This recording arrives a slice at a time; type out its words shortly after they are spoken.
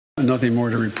Nothing more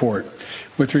to report.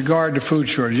 With regard to food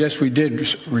shortage, yes, we did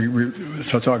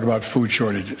talk about food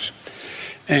shortages.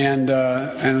 And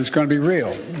it's going to be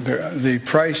real. The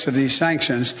price of these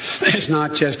sanctions is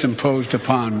not just imposed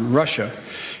upon Russia.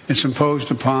 It's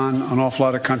imposed upon an awful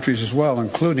lot of countries as well,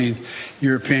 including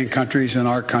European countries and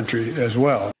our country as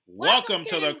well. Welcome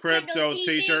to the Crypto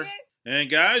Teacher. And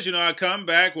guys, I come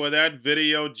back with that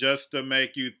video just to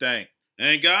make you think.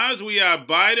 And guys, we have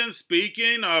Biden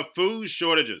speaking of food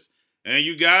shortages. And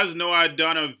you guys know I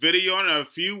done a video on it a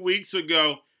few weeks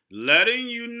ago letting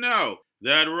you know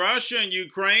that Russia and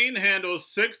Ukraine handle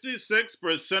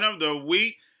 66% of the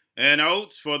wheat and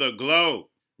oats for the globe.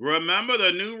 Remember,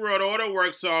 the New World Order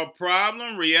works off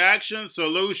problem, reaction,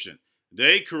 solution.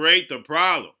 They create the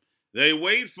problem. They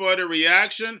wait for the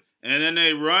reaction, and then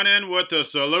they run in with the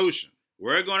solution.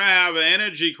 We're going to have an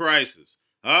energy crisis,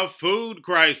 a food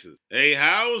crisis, a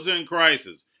housing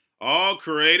crisis, all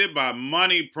created by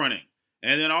money printing,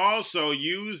 and then also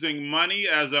using money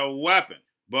as a weapon.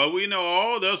 But we know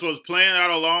all this was planned out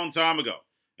a long time ago.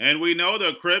 And we know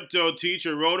the Crypto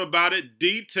Teacher wrote about it,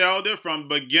 detailed it from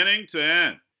beginning to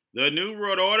end. The New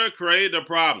World Order created the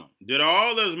problem. Did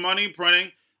all this money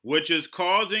printing, which is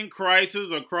causing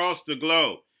crisis across the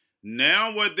globe.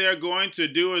 Now what they're going to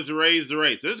do is raise the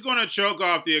rates. It's going to choke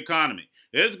off the economy.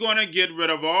 It's going to get rid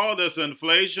of all this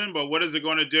inflation, but what is it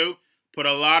going to do? Put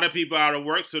a lot of people out of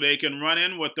work so they can run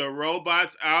in with the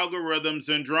robots, algorithms,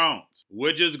 and drones,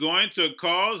 which is going to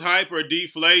cause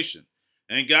hyper-deflation.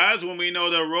 And guys, when we know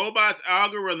the robots,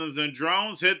 algorithms, and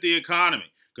drones hit the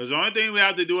economy, because the only thing we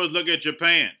have to do is look at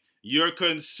Japan. Your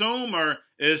consumer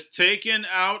is taken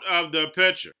out of the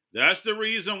picture. That's the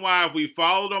reason why if we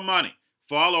follow the money,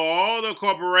 follow all the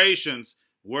corporations,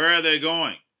 where are they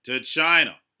going? To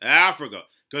China, Africa.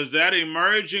 Because that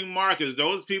emerging markets,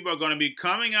 those people are going to be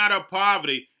coming out of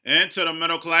poverty into the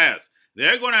middle class.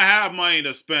 They're going to have money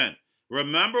to spend.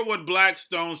 Remember what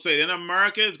Blackstone said. In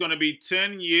America, it's going to be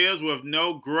 10 years with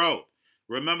no growth.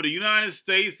 Remember, the United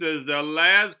States is the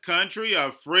last country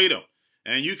of freedom.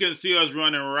 And you can see us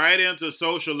running right into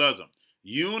socialism.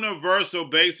 Universal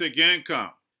basic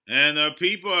income. And the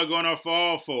people are going to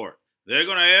fall for it. They're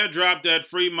going to airdrop that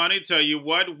free money, tell you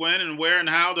what, when, and where, and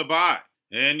how to buy.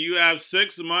 And you have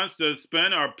 6 months to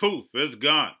spend or poof, it's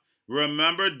gone.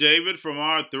 Remember David from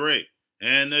R3.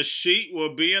 And the sheet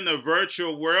will be in the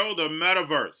virtual world, the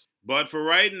metaverse. But for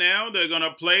right now, they're going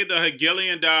to play the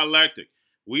Hegelian dialectic.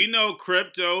 We know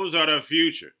cryptos are the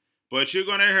future. But you're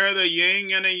going to hear the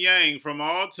yin and the yang from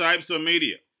all types of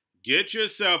media. Get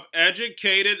yourself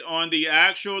educated on the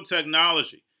actual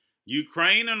technology.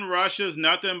 Ukraine and Russia is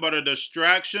nothing but a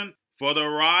distraction for the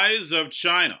rise of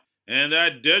China. And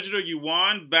that digital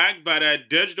yuan backed by that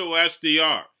digital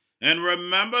SDR. And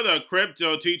remember, the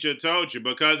Crypto Teacher told you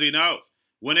because he knows.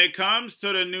 When it comes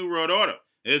to the New World Order,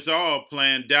 it's all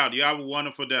planned out. You have a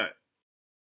wonderful day.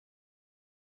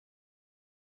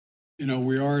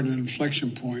 We are at an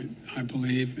inflection point, I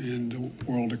believe, in the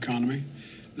world economy.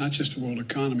 Not just the world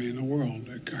economy, in the world.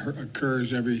 It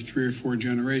occurs every 3 or 4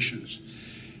 generations.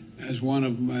 As one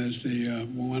of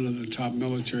the top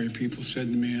military people said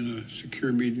to me in a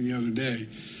secure meeting the other day,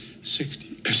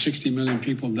 60 million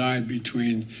people died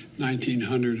between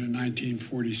 1900 and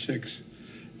 1946.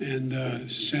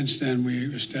 And since then, we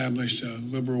established a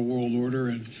liberal world order,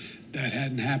 and that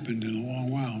hadn't happened in a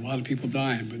long while. A lot of people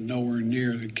dying, but nowhere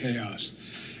near the chaos.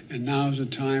 And now is a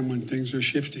time when things are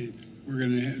shifting.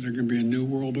 There's going to be a new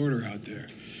world order out there.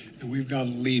 And we've got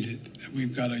to lead it.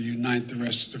 We've got to unite the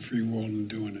rest of the free world in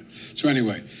doing it. So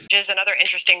anyway. Just another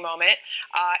interesting moment.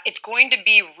 It's going to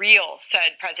be real,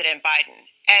 said President Biden.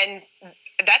 And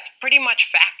that's pretty much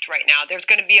fact right now. There's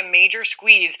going to be a major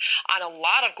squeeze on a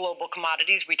lot of global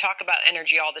commodities. We talk about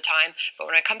energy all the time, but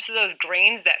when it comes to those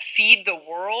grains that feed the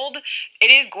world,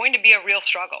 it is going to be a real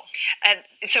struggle. And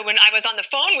so when I was on the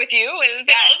phone with you and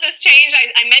all of this change,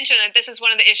 I mentioned that this is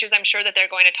one of the issues I'm sure that they're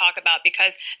going to talk about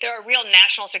because there are real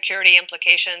national security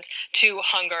implications to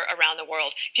hunger around the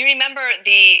world. If you remember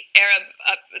the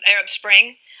Arab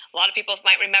Spring, a lot of people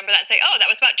might remember that and say, oh, that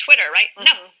was about Twitter, right? Mm-hmm.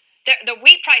 No. The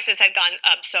wheat prices had gone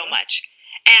up so much,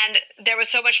 and there was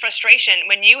so much frustration.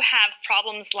 When you have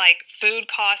problems like food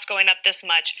costs going up this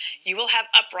much, you will have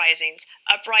uprisings.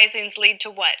 Uprisings lead to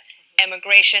what?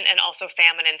 Immigration and also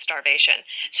famine and starvation.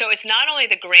 So it's not only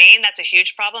the grain that's a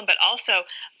huge problem, but also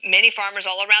many farmers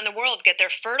all around the world get their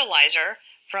fertilizer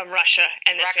from Russia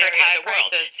and this area of the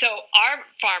world. So our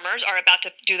farmers are about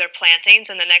to do their plantings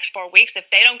in the next 4 weeks.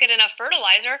 If they don't get enough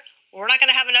fertilizer, we're not going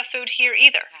to have enough food here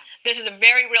either. This is a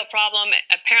very real problem.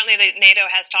 Apparently, NATO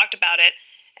has talked about it,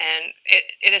 And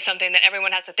it is something that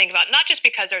everyone has to think about, not just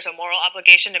because there's a moral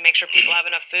obligation to make sure people have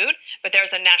enough food, but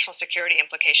there's a national security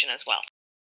implication as well.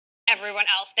 Everyone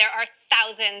else, there are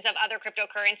thousands of other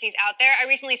cryptocurrencies out there. I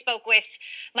recently spoke with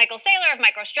Michael Saylor of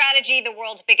MicroStrategy, the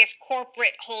world's biggest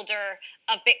corporate holder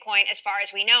of Bitcoin as far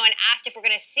as we know, and asked if we're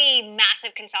going to see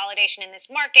massive consolidation in this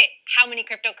market, how many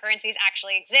cryptocurrencies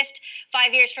actually exist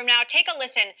 5 years from now. Take a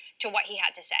listen to what he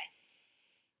had to say.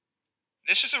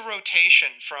 This is a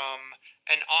rotation from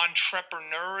an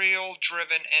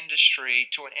entrepreneurial-driven industry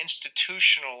to an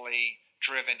institutionally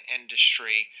driven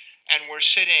industry. And we're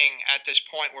sitting at this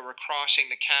point where we're crossing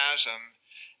the chasm.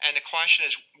 And the question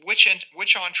is, which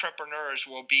entrepreneurs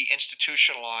will be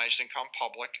institutionalized and come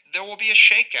public? There will be a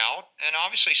shakeout. And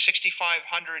obviously,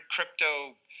 6,500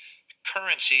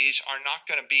 cryptocurrencies are not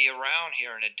going to be around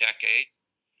here in a decade.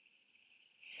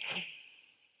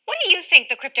 What do you think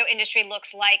the crypto industry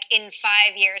looks like in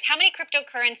 5 years? How many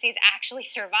cryptocurrencies actually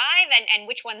survive, and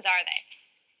which ones are they?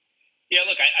 Yeah,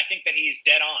 look, I think that he's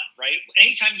dead on, right?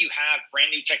 Anytime you have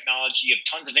brand new technology, you have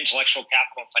tons of intellectual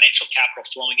capital and financial capital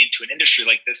flowing into an industry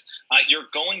like this, you're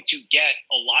going to get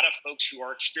a lot of folks who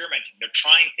are experimenting. They're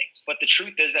trying things. But the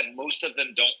truth is that most of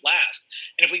them don't last.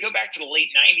 And if we go back to the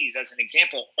late 90s as an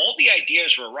example, all the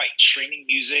ideas were right: streaming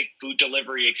music, food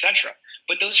delivery, etc.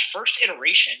 But those first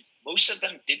iterations, most of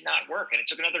them did not work. And it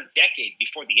took another decade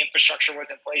before the infrastructure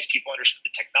was in place. People understood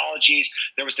the technologies.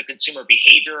 There was the consumer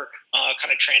behavior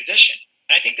kind of transition.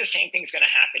 And I think the same thing's going to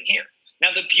happen here.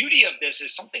 Now, the beauty of this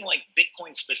is something like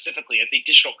Bitcoin specifically as a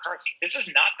digital currency. This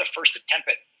is not the first attempt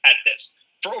at this.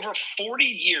 For over 40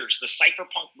 years, the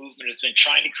cypherpunk movement has been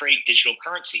trying to create digital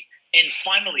currency. And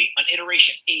finally, on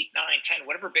iteration 8, 9, 10,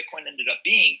 whatever Bitcoin ended up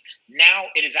being, now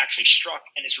it is actually struck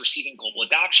and is receiving global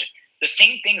adoption. The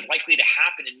same thing is likely to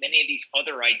happen in many of these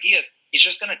other ideas. It's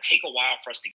just going to take a while for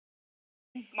us to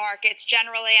markets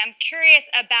generally. I'm curious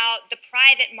about the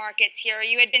private markets here.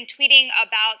 You had been tweeting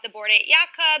about the Bored Ape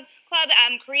Yacht Club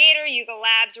creator, Yuga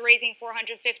Labs, raising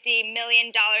 $450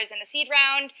 million in a seed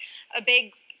round, a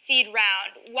big seed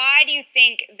round. Why do you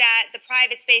think that the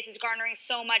private space is garnering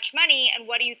so much money, and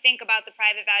what do you think about the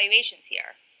private valuations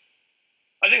here?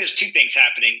 I think there's two things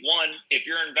happening. One, if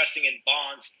you're investing in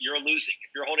bonds, you're losing.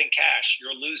 If you're holding cash,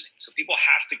 you're losing. So people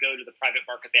have to go to the private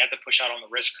market. They have to push out on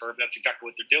the risk curve. That's exactly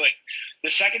what they're doing.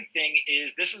 The second thing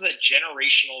is this is a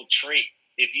generational trait.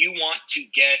 If you want to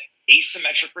get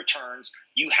asymmetric returns,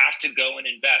 you have to go and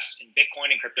invest in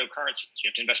Bitcoin and cryptocurrencies. You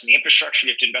have to invest in the infrastructure.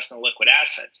 You have to invest in the liquid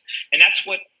assets. And that's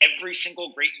what every single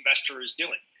great investor is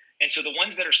doing. And so the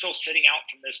ones that are still sitting out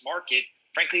from this market,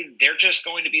 frankly, they're just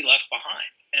going to be left behind.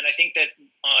 And I think that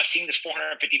seeing this $450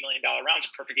 million round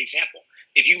is a perfect example.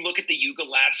 If you look at the Yuga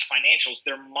Labs financials,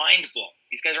 they're mind-blowing.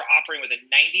 These guys are operating with a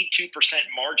 92%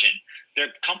 margin.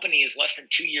 Their company is less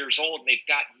than 2 years old, and they've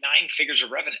got 9 figures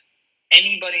of revenue.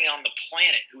 Anybody on the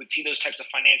planet who would see those types of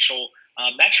financial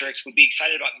metrics would be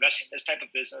excited about investing in this type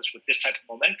of business with this type of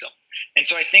momentum. And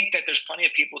so I think that there's plenty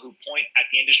of people who point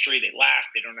at the industry, they laugh,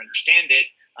 they don't understand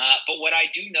it. But what I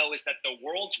do know is that the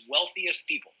world's wealthiest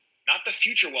people, not the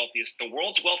future wealthiest, the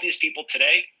world's wealthiest people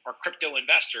today are crypto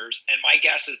investors. And my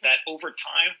guess is that over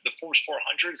time, the Force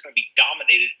 400 is going to be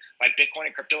dominated by Bitcoin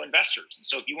and crypto investors. And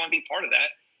so if you want to be part of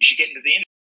that, you should get into the industry.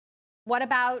 What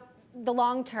about the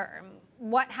long term?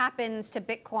 What happens to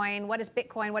Bitcoin? What is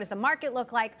Bitcoin? What does the market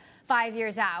look like 5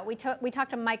 years out? We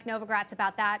talked to Mike Novogratz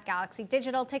about that, Galaxy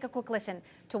Digital. Take a quick listen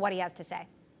to what he has to say.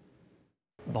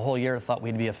 The whole year thought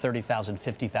we'd be a 30,000,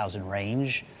 50,000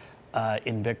 range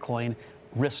in Bitcoin.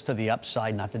 Risk to the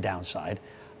upside, not the downside.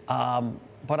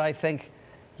 But I think,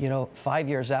 5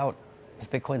 years out,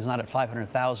 if Bitcoin's not at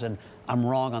 500,000, I'm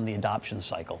wrong on the adoption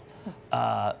cycle,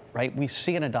 right? We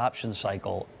see an adoption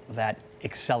cycle that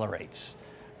accelerates.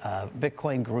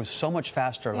 Bitcoin grew so much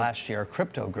faster last year,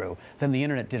 crypto grew, than the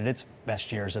internet did its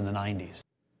best years in the 90s.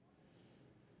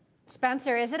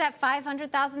 Spencer, is it at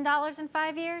 $500,000 in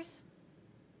 5 years?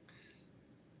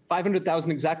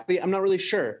 500,000 exactly? I'm not really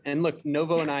sure. And look,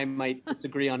 Novo and I might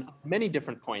disagree on many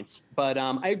different points, but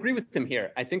I agree with him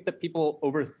here. I think that people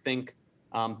overthink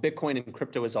Bitcoin and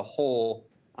crypto as a whole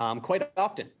quite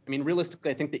often. I mean,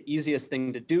 realistically, I think the easiest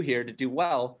thing to do here to do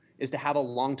well is to have a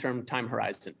long-term time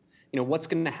horizon. What's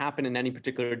going to happen in any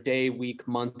particular day, week,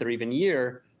 month, or even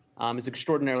year is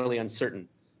extraordinarily uncertain.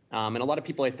 And a lot of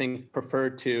people, I think, prefer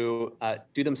to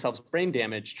do themselves brain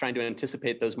damage trying to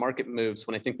anticipate those market moves,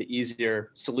 when I think the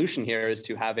easier solution here is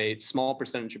to have a small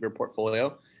percentage of your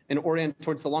portfolio and orient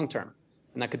towards the long term.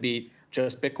 And that could be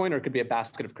just Bitcoin, or it could be a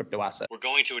basket of crypto assets. We're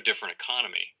going to a different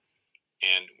economy,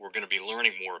 and we're going to be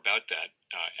learning more about that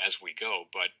as we go.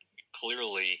 But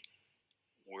clearly,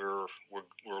 we're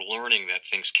learning that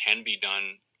things can be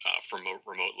done from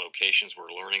remote locations.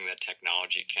 We're learning that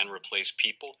technology can replace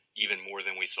people even more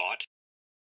than we thought.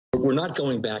 We're not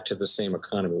going back to the same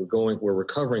economy. We're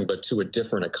recovering, but to a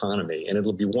different economy, and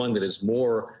it'll be one that is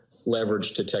more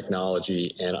leveraged to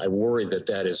technology. And I worry that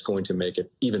that is going to make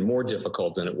it even more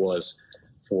difficult than it was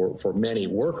for many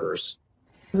workers.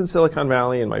 In Silicon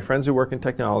Valley, and my friends who work in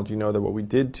technology know that what we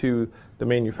did to the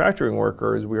manufacturing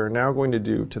workers, we are now going to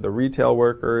do to the retail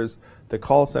workers, the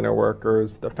call center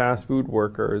workers, the fast food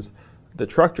workers, the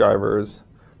truck drivers,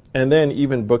 and then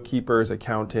even bookkeepers,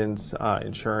 accountants,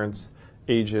 insurance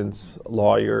agents,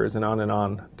 lawyers, and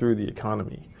on through the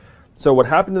economy. So what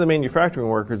happened to the manufacturing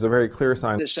workers is a very clear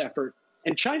sign. This effort.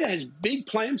 And China has big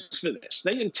plans for this.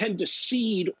 They intend to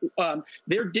seed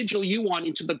their digital yuan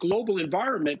into the global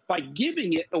environment by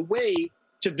giving it away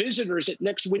to visitors at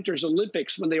next winter's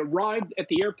Olympics. When they arrive at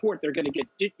the airport, they're going to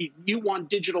get yuan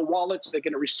digital wallets. They're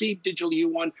going to receive digital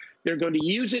yuan. They're going to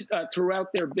use it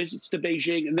throughout their visits to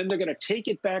Beijing, and then they're going to take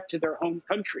it back to their home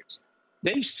countries.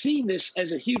 They see this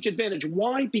as a huge advantage.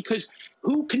 Why? Because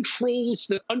who controls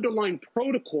the underlying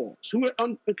protocols, who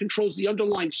controls the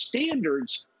underlying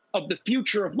standards of the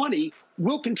future of money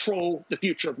will control the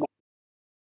future of money.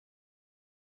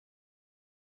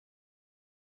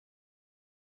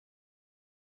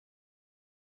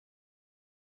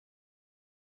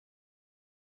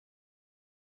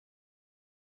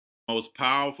 Most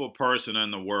powerful person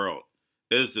in the world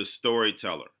is the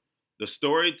storyteller. The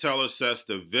storyteller sets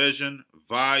the vision,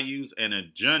 values, and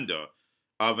agenda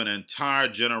of an entire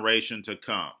generation to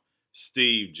come.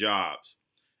 Steve Jobs.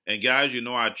 And guys, you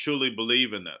know I truly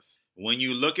believe in this. When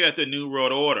you look at the New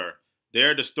World Order,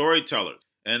 they're the storytellers.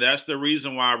 And that's the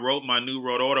reason why I wrote my New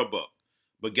World Order book.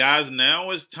 But guys, now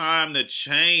it's time to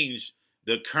change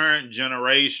the current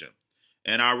generation.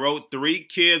 And I wrote 3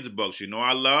 kids books. You know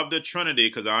I love the Trinity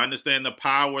because I understand the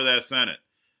power that's in it.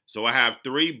 So I have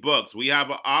 3 books. We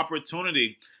have an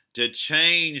opportunity to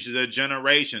change the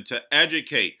generation, to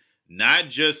educate, not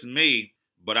just me,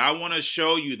 but I want to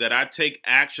show you that I take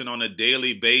action on a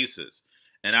daily basis.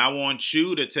 And I want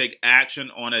you to take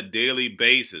action on a daily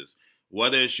basis.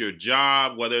 Whether it's your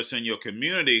job, whether it's in your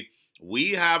community,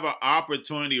 we have an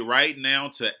opportunity right now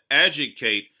to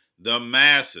educate the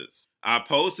masses. I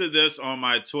posted this on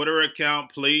my Twitter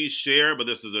account. Please share, but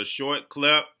this is a short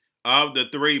clip of the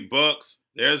 3 books.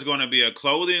 There's going to be a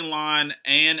clothing line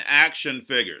and action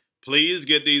figures. Please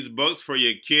get these books for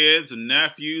your kids,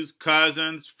 nephews,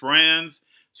 cousins, friends,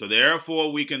 so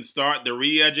therefore we can start the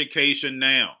re-education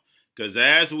now. Because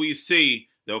as we see,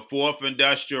 the 4th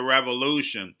Industrial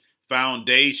Revolution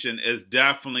foundation is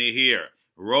definitely here.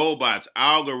 Robots,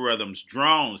 algorithms,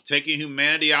 drones, taking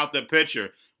humanity out the picture.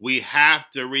 We have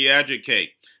to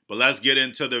re-educate. But let's get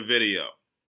into the video.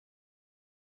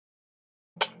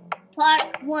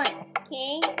 Part 1.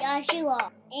 King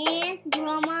Joshua and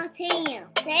Grandma Tam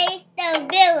save the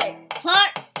village.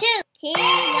 Part 2. King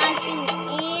Joshua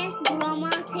and Grandma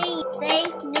Tam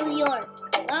save New York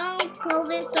from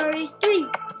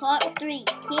COVID-33. Part 3.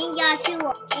 King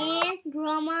Joshua and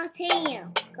Grandma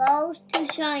Tam goes to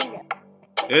China.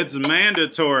 It's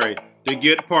mandatory to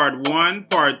get part 1,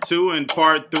 part 2, and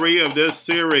part 3 of this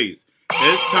series.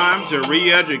 It's time to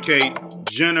re-educate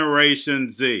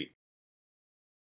Generation Z.